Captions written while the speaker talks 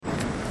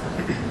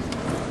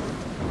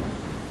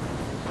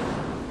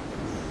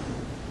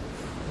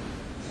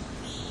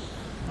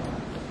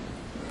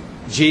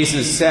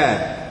Jesus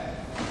said,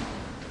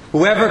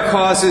 "Whoever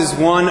causes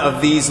one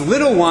of these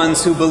little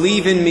ones who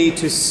believe in me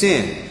to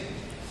sin,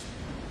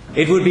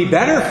 it would be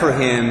better for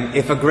him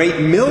if a great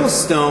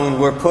millstone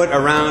were put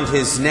around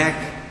his neck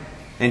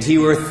and he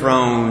were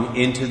thrown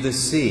into the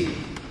sea."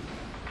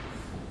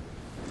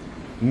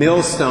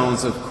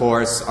 Millstones, of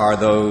course, are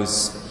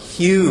those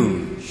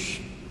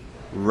huge,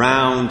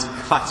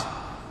 round-cut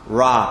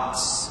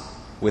rocks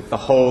with the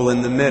hole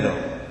in the middle.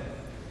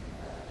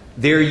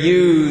 They're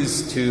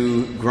used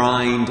to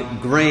grind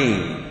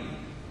grain.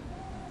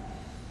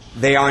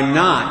 They are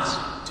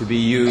not to be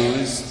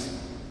used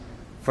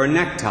for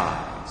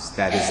neckties.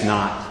 That is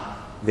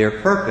not their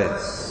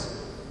purpose.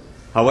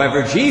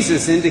 However,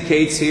 Jesus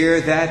indicates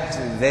here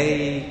that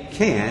they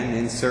can,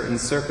 in certain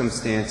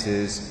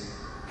circumstances,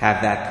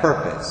 have that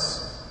purpose.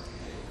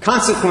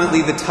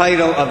 Consequently, the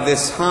title of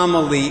this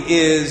homily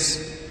is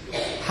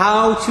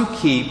 "How to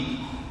Keep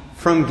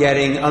from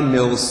Getting a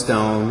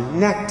Millstone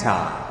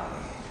Necktie."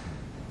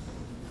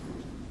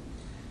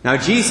 Now,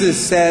 Jesus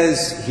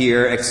says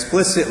here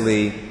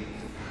explicitly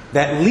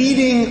that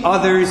leading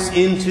others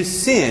into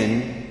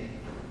sin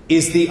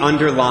is the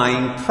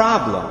underlying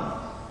problem.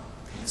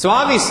 So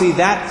obviously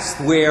that's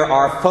where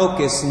our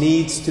focus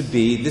needs to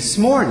be this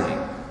morning,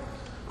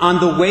 on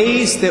the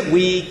ways that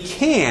we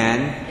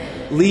can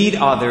lead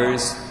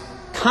others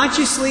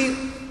consciously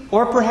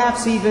or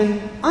perhaps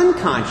even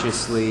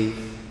unconsciously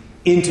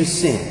into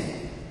sin.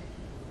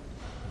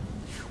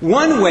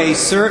 One way,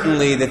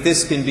 certainly, that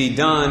this can be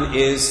done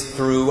is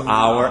through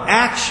our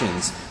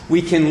actions.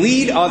 We can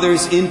lead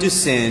others into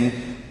sin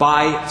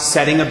by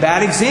setting a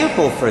bad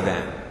example for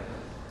them,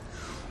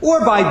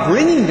 or by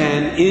bringing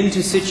them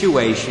into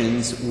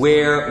situations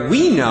where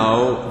we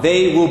know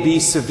they will be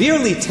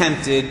severely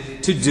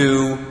tempted to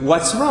do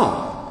what's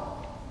wrong.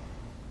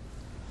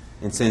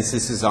 And since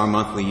this is our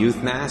monthly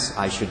youth mass,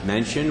 I should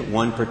mention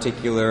one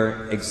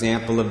particular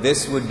example of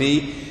this would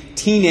be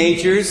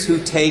teenagers who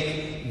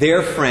take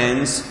their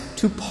friends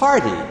to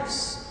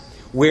parties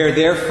where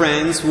their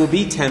friends will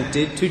be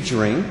tempted to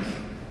drink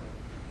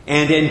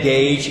and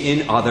engage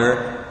in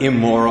other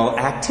immoral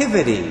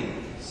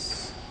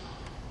activities.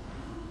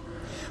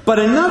 But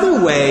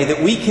another way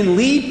that we can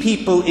lead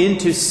people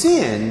into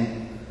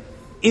sin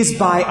is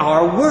by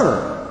our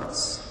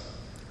words,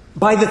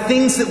 by the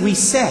things that we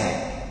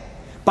say,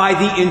 by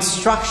the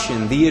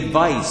instruction, the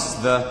advice,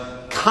 the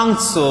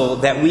counsel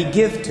that we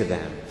give to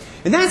them.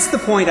 And that's the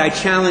point I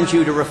challenge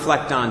you to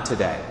reflect on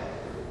today.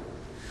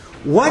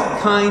 What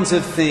kinds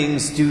of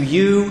things do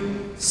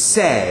you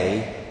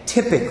say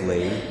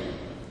typically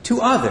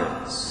to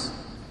others?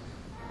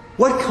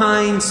 What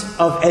kinds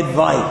of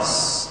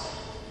advice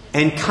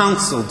and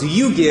counsel do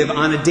you give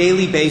on a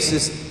daily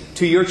basis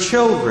to your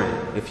children,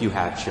 if you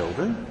have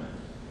children,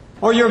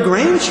 or your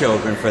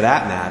grandchildren for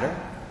that matter,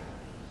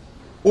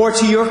 or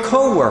to your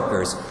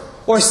co-workers,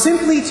 or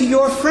simply to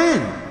your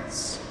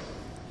friends?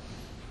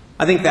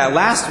 I think that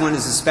last one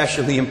is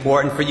especially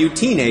important for you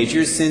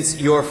teenagers,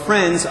 since your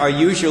friends are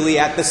usually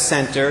at the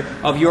center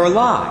of your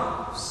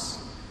lives.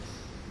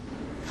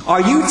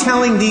 Are you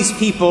telling these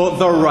people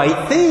the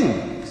right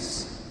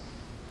things?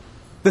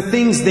 The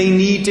things they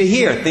need to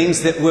hear,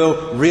 things that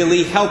will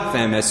really help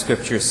them, as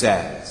Scripture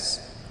says.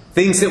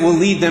 Things that will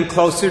lead them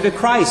closer to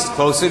Christ,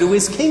 closer to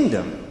His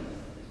kingdom.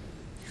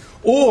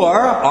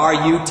 Or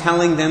are you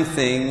telling them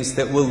things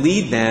that will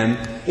lead them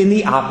in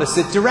the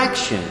opposite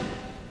direction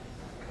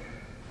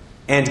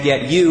and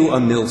get you a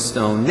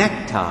millstone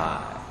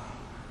necktie?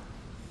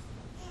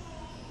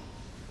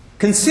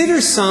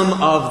 Consider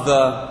some of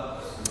the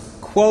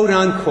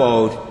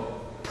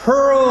quote-unquote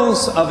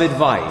pearls of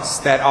advice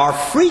that are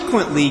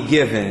frequently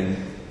given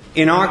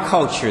in our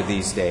culture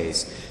these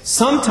days,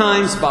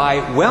 sometimes by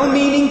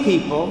well-meaning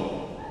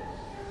people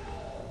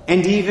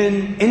and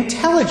even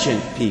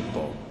intelligent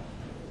people.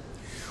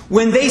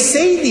 When they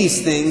say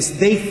these things,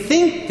 they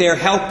think they're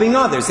helping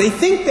others. They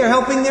think they're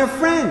helping their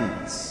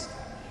friends.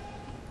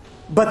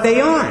 But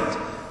they aren't.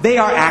 They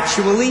are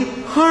actually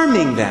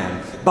harming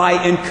them by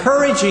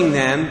encouraging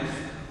them,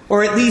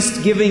 or at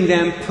least giving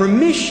them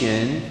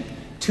permission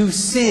to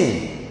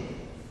sin.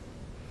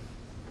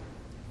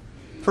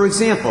 For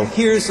example,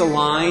 here's a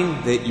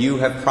line that you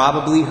have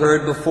probably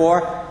heard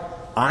before.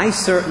 I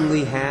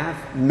certainly have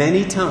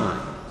many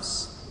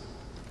times.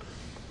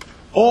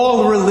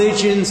 All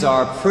religions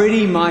are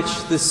pretty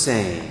much the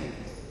same.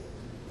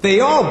 They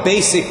all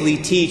basically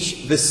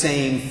teach the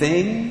same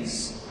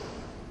things.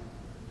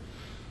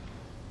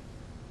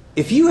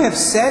 If you have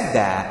said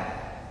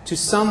that to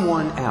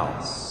someone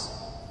else,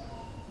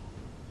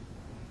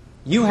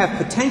 you have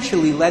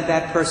potentially led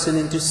that person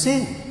into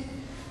sin.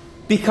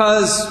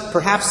 Because,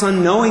 perhaps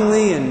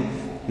unknowingly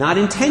and not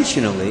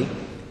intentionally,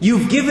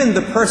 you've given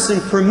the person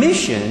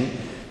permission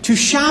to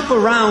shop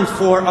around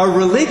for a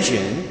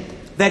religion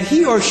that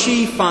he or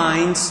she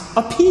finds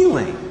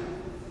appealing.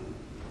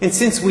 And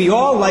since we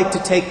all like to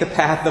take the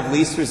path of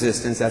least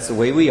resistance, that's the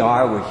way we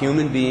are, we're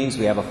human beings,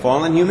 we have a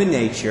fallen human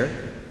nature.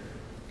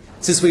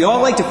 Since we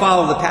all like to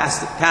follow the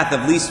path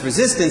of least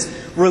resistance,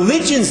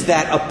 religions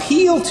that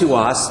appeal to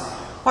us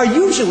are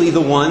usually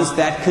the ones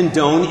that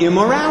condone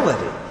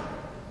immorality.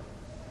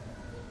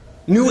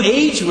 New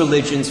Age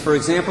religions, for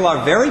example,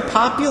 are very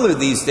popular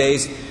these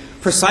days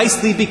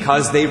precisely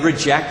because they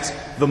reject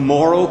the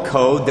moral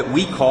code that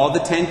we call the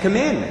Ten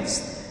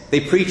Commandments.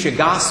 They preach a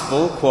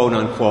gospel, quote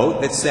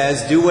unquote, that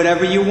says, do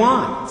whatever you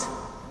want.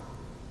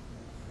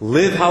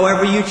 Live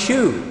however you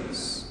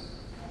choose.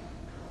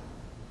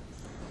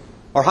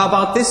 Or how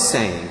about this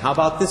saying? How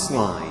about this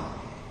line?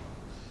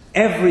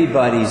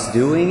 Everybody's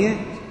doing it,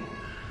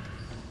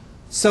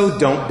 so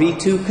don't be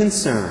too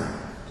concerned.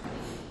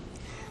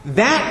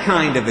 That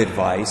kind of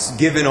advice,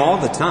 given all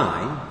the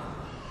time,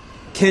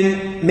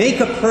 can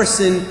make a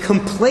person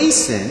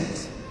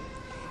complacent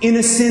in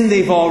a sin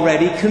they've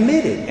already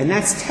committed. And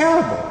that's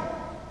terrible,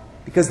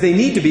 because they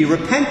need to be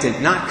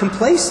repentant, not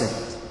complacent.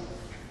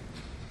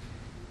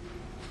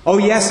 Oh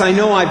yes, I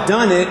know I've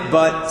done it,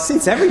 but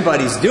since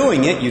everybody's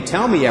doing it, you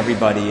tell me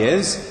everybody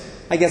is,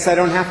 I guess I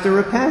don't have to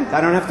repent.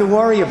 I don't have to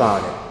worry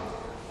about it.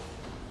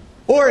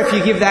 Or if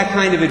you give that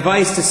kind of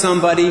advice to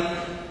somebody,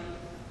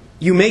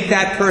 you make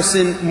that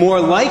person more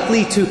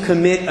likely to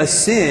commit a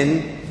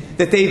sin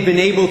that they've been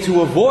able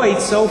to avoid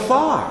so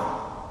far.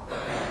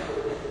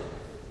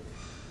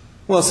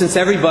 Well, since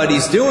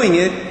everybody's doing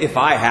it, if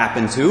I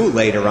happen to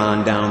later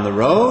on down the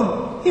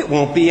road, it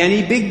won't be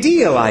any big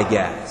deal, I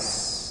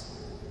guess.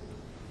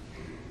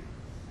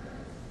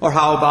 Or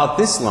how about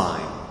this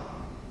line?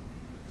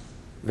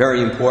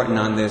 Very important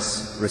on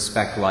this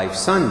Respect Life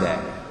Sunday.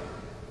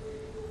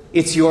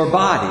 It's your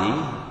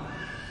body,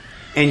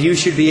 and you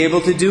should be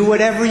able to do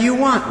whatever you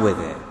want with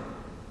it.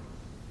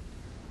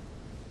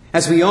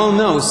 As we all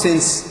know,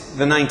 since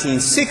the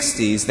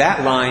 1960s,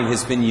 that line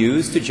has been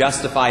used to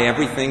justify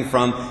everything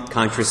from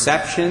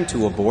contraception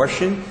to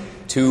abortion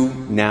to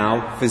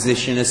now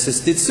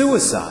physician-assisted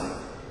suicide.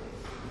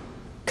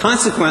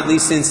 Consequently,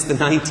 since the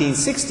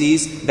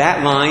 1960s,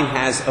 that line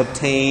has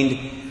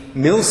obtained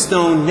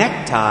millstone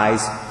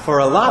neckties for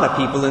a lot of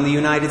people in the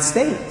United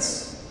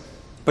States.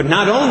 But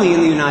not only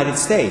in the United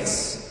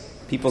States.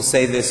 People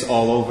say this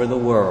all over the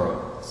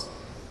world.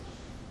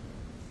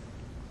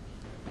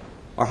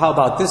 Or how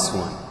about this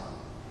one?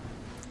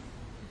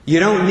 You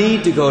don't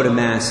need to go to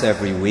Mass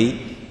every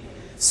week.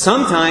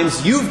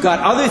 Sometimes you've got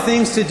other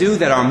things to do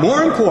that are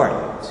more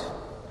important.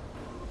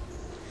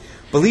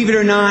 Believe it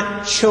or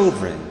not,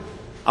 children,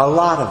 a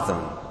lot of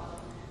them,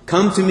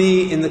 come to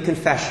me in the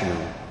confessional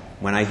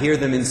when I hear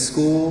them in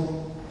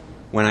school,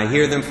 when I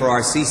hear them for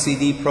our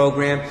CCD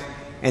program,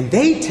 and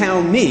they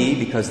tell me,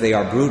 because they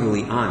are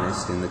brutally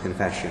honest in the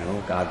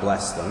confessional, God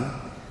bless them,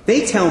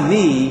 they tell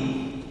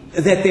me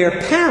that their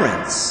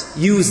parents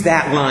use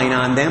that line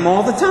on them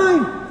all the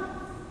time.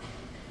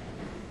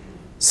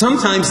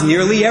 Sometimes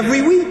nearly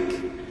every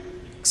week,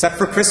 except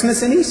for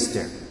Christmas and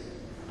Easter.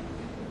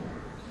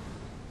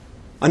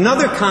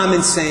 Another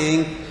common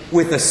saying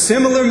with a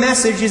similar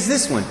message is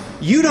this one.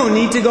 You don't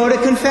need to go to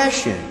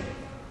confession.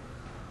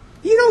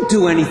 You don't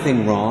do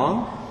anything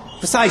wrong.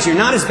 Besides, you're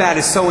not as bad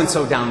as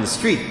so-and-so down the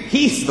street.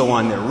 He's the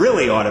one that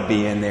really ought to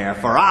be in there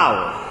for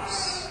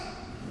hours.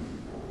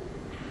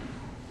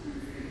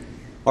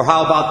 Or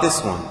how about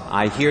this one?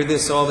 I hear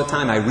this all the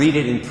time. I read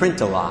it in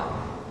print a lot.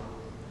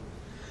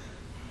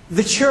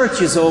 The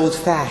church is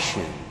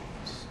old-fashioned.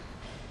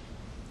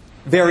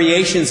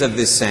 Variations of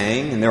this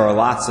saying, and there are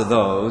lots of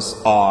those,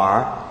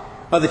 are,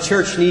 the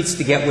church needs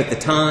to get with the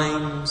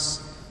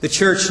times, the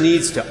church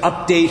needs to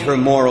update her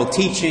moral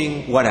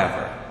teaching,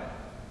 whatever.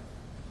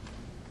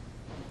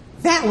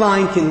 That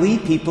line can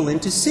lead people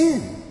into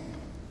sin.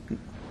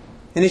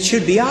 And it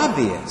should be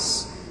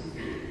obvious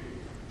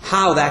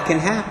how that can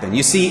happen.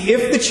 You see,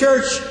 if the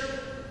church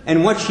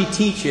and what she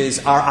teaches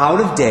are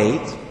out of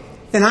date,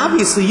 then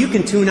obviously you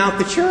can tune out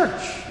the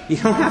church. You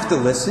don't have to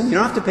listen. You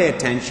don't have to pay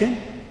attention.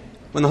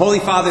 When the Holy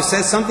Father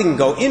says something, can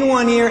go in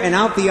one ear and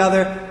out the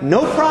other,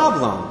 no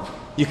problem.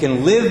 You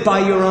can live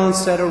by your own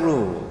set of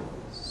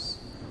rules.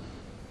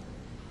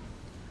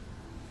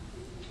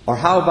 Or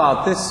how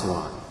about this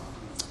one?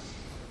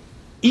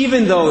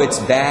 Even though it's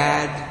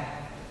bad,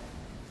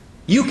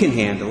 you can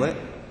handle it.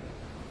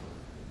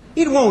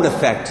 It won't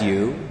affect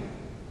you.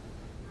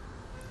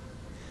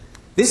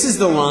 This is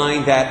the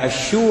line that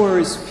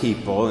assures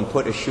people, and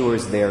put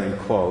assures there in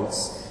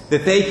quotes,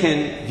 that they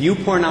can view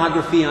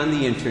pornography on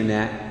the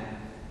internet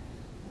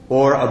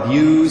or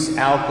abuse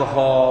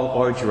alcohol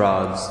or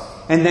drugs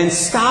and then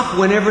stop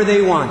whenever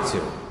they want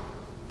to.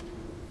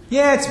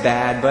 Yeah, it's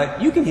bad,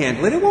 but you can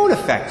handle it. It won't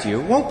affect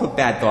you. It won't put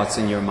bad thoughts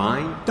in your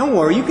mind. Don't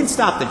worry, you can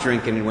stop the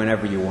drinking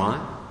whenever you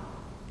want.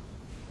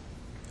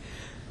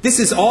 This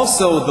is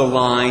also the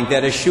line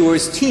that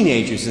assures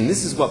teenagers, and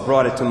this is what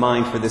brought it to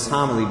mind for this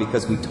homily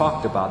because we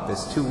talked about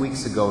this 2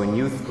 weeks ago in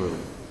youth group.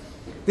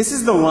 This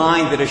is the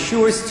line that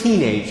assures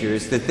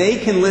teenagers that they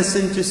can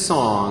listen to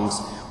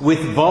songs with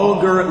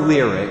vulgar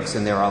lyrics,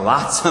 and there are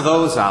lots of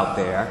those out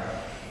there,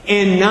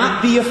 and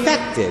not be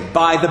affected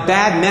by the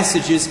bad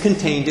messages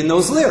contained in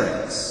those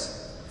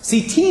lyrics.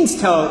 See, teens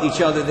tell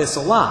each other this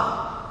a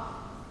lot.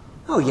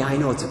 Oh yeah, I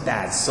know it's a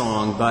bad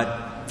song,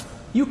 but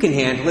you can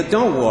handle it,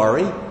 don't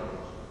worry.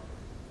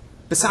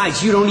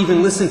 Besides, you don't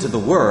even listen to the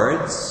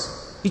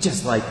words. You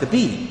just like the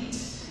beat.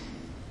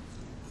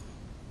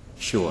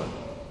 Sure.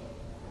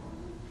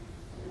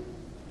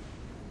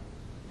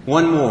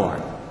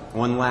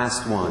 One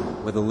last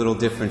one with a little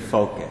different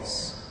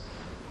focus.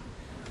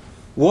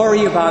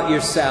 Worry about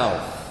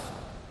yourself.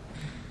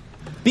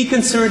 Be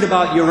concerned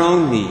about your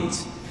own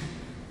needs.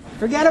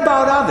 Forget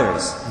about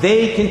others.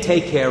 They can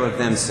take care of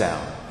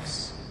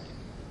themselves.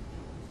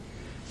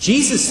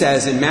 Jesus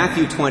says in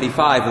Matthew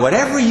 25,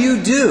 whatever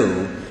you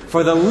do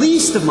for the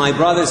least of my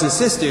brothers and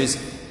sisters,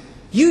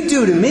 you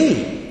do to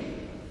me.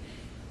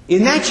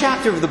 In that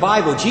chapter of the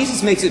Bible,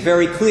 Jesus makes it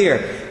very clear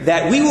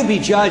that we will be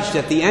judged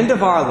at the end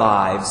of our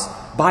lives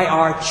by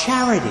our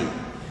charity,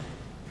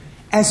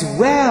 as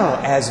well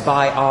as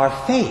by our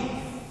faith.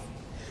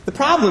 The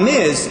problem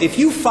is, if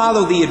you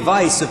follow the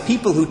advice of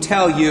people who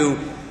tell you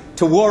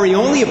to worry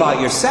only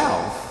about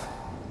yourself,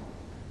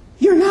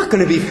 you're not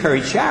going to be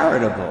very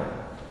charitable.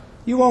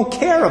 You won't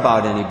care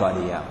about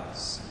anybody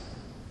else.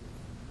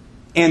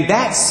 And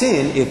that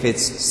sin, if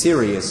it's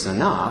serious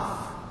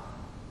enough,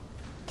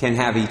 can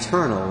have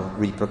eternal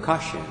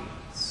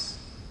repercussions.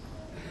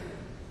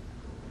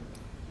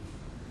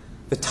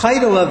 The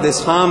title of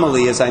this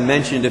homily, as I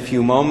mentioned a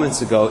few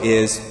moments ago,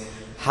 is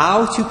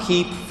How to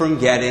Keep from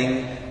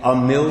Getting a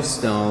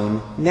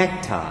Millstone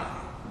Necktie.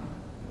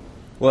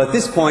 Well, at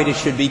this point it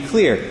should be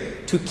clear.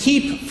 To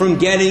keep from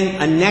getting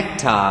a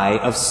necktie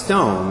of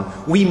stone,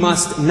 we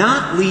must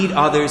not lead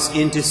others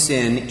into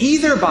sin,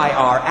 either by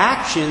our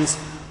actions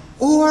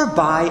or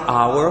by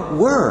our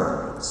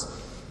words.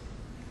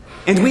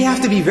 And we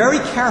have to be very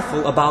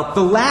careful about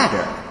the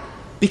latter,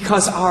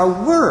 because our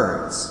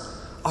words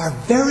are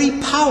very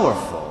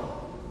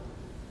powerful.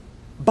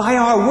 By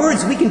our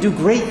words, we can do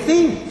great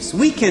things.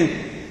 We can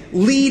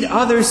lead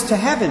others to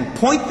heaven,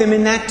 point them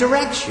in that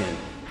direction.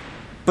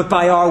 But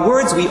by our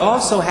words, we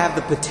also have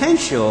the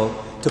potential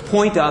to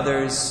point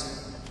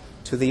others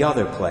to the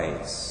other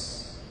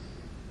place.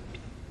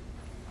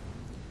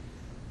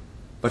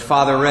 But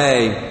Father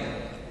Ray,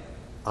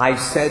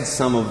 I've said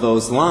some of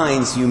those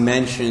lines you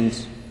mentioned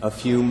a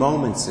few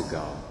moments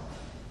ago.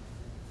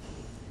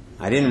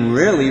 I didn't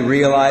really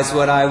realize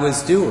what I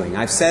was doing.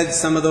 I've said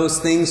some of those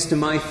things to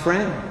my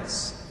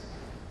friends,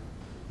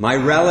 my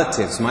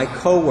relatives, my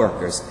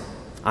co-workers.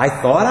 I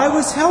thought I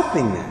was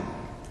helping them.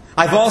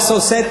 I've also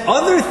said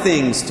other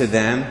things to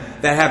them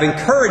that have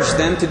encouraged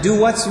them to do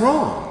what's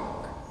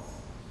wrong.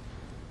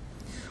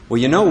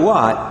 Well, you know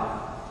what?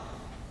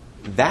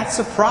 That's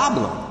a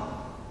problem.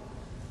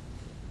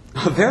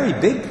 A very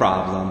big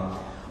problem,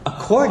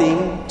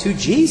 according to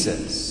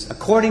Jesus,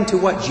 according to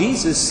what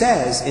Jesus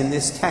says in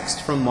this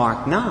text from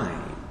Mark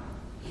 9.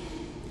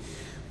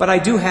 But I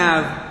do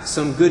have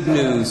some good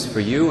news for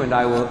you, and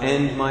I will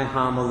end my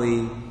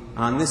homily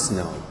on this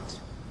note.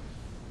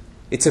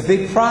 It's a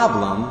big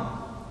problem,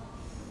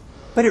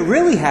 but it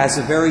really has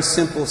a very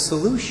simple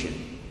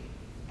solution.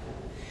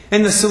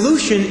 And the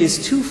solution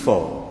is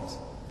twofold.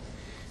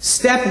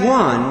 Step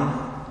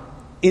one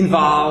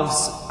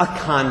involves a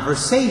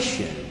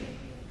conversation.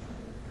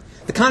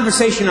 The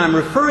conversation I'm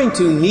referring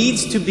to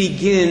needs to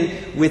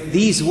begin with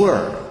these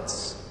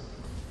words.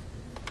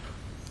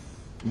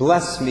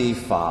 Bless me,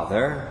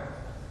 Father,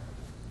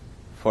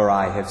 for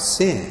I have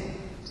sinned.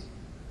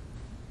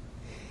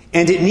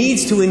 And it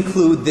needs to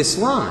include this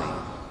line.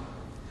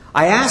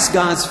 I ask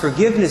God's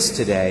forgiveness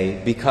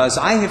today because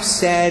I have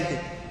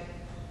said,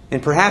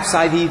 and perhaps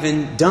I've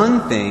even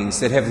done things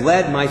that have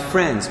led my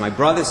friends, my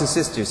brothers and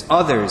sisters,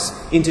 others,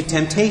 into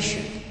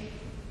temptation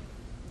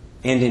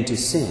and into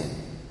sin.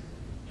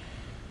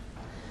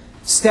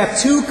 Step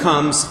two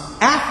comes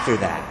after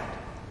that.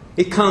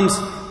 It comes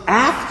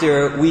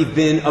after we've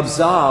been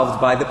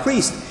absolved by the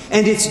priest.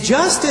 And it's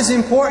just as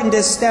important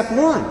as step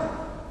one.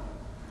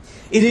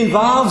 It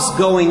involves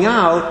going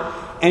out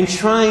and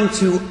trying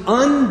to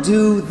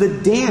undo the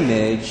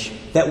damage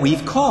that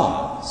we've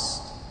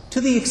caused,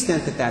 to the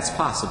extent that that's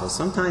possible.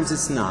 Sometimes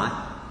it's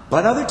not,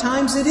 but other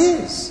times it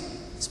is,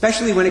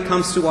 especially when it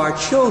comes to our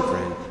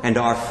children and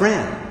our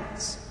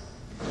friends.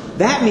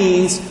 That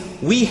means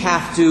we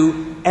have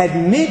to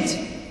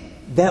admit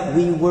that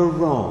we were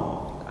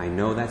wrong. I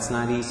know that's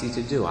not easy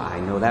to do. I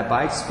know that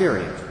by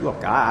experience.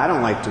 Look, I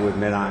don't like to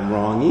admit I'm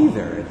wrong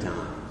either at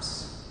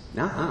times.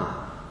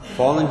 Nuh-uh.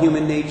 Fallen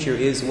human nature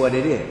is what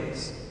it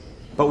is.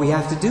 But we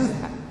have to do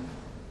that.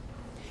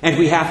 And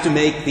we have to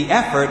make the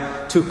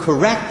effort to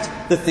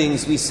correct the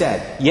things we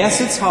said.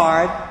 Yes, it's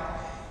hard.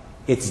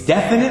 It's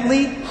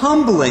definitely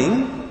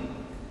humbling.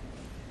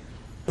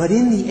 But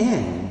in the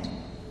end,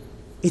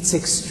 it's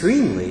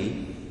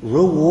extremely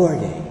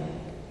rewarding.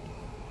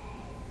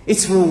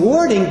 It's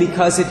rewarding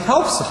because it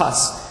helps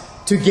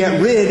us to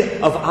get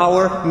rid of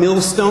our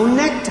millstone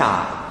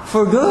necktie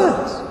for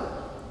good.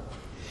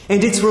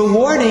 And it's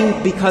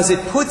rewarding because it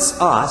puts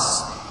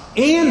us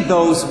and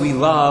those we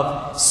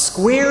love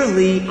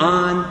squarely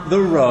on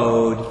the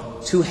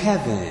road to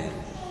heaven,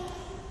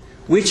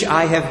 which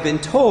I have been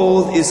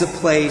told is a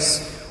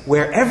place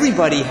where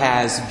everybody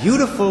has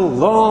beautiful,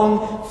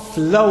 long,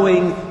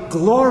 flowing,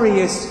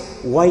 glorious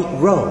white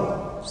robes.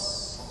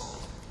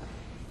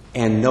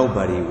 and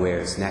nobody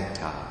wears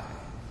neckties.